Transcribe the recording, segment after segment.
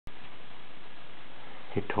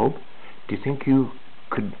Hey Tobe, do you think you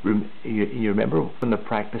could you remember from the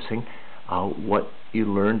practicing what you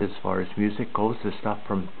learned as far as music goes? The stuff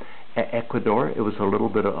from Ecuador. It was a little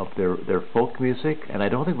bit of their folk music, and I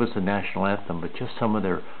don't think it was the national anthem, but just some of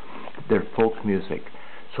their folk music.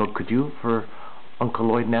 So could you, for Uncle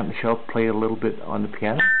Lloyd and Aunt Michelle, play a little bit on the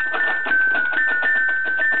piano?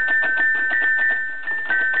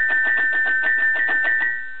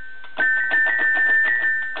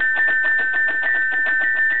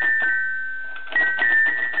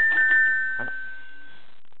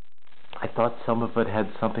 I thought some of it had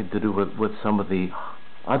something to do with some of the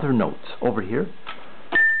other notes over here.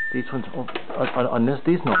 These ones on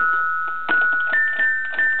these notes.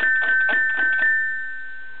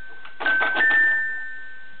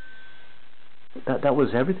 That was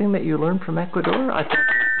everything that you learned from Ecuador? I thought.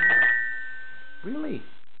 Really?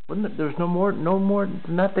 There's no more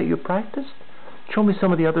than that you practiced? Show me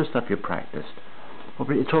some of the other stuff you practiced.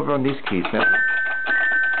 It's over on these keys now.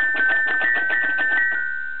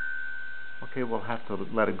 Okay, we'll have to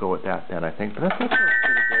let it go at that then, I think. But that's